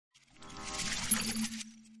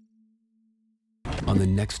the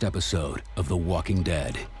next episode of The Walking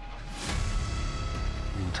Dead. You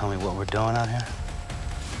can tell me what we're doing out here?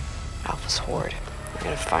 Alpha's horde. We're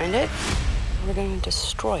gonna find it. We're gonna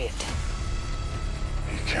destroy it.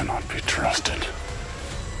 He cannot be trusted.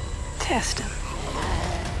 Test him.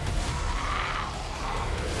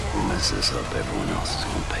 You mess this up, everyone else is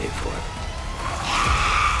gonna pay for it.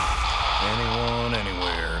 Anyone,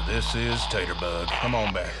 anywhere. This is Taterbug. Come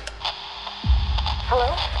on back.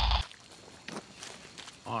 Hello?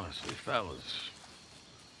 Honestly, fellas,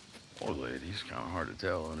 or ladies, kind of hard to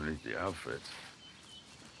tell underneath the outfits.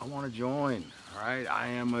 I want to join, all right? I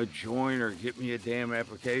am a joiner. Get me a damn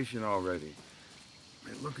application already.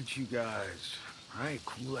 Man, look at you guys, all right?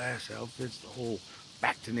 Cool-ass outfits, the whole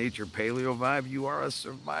back-to-nature paleo vibe. You are a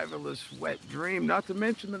survivalist wet dream, not to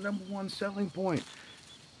mention the #1 selling point.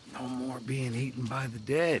 No more being eaten by the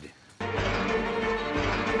dead.